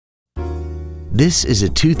This is a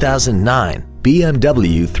 2009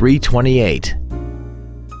 BMW 328.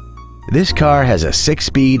 This car has a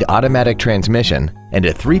 6-speed automatic transmission and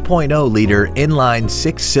a 3.0-liter inline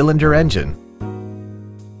 6-cylinder engine.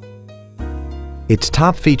 Its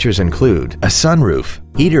top features include a sunroof,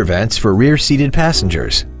 heater vents for rear-seated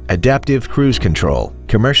passengers, adaptive cruise control,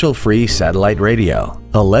 commercial-free satellite radio,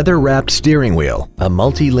 a leather-wrapped steering wheel, a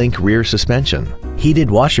multi-link rear suspension,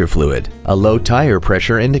 heated washer fluid, a low tire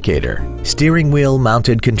pressure indicator, steering wheel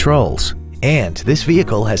mounted controls, and this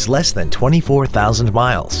vehicle has less than 24,000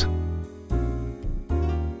 miles.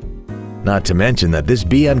 Not to mention that this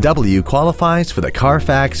BMW qualifies for the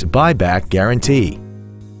Carfax buyback guarantee.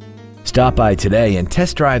 Stop by today and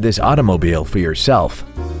test drive this automobile for yourself.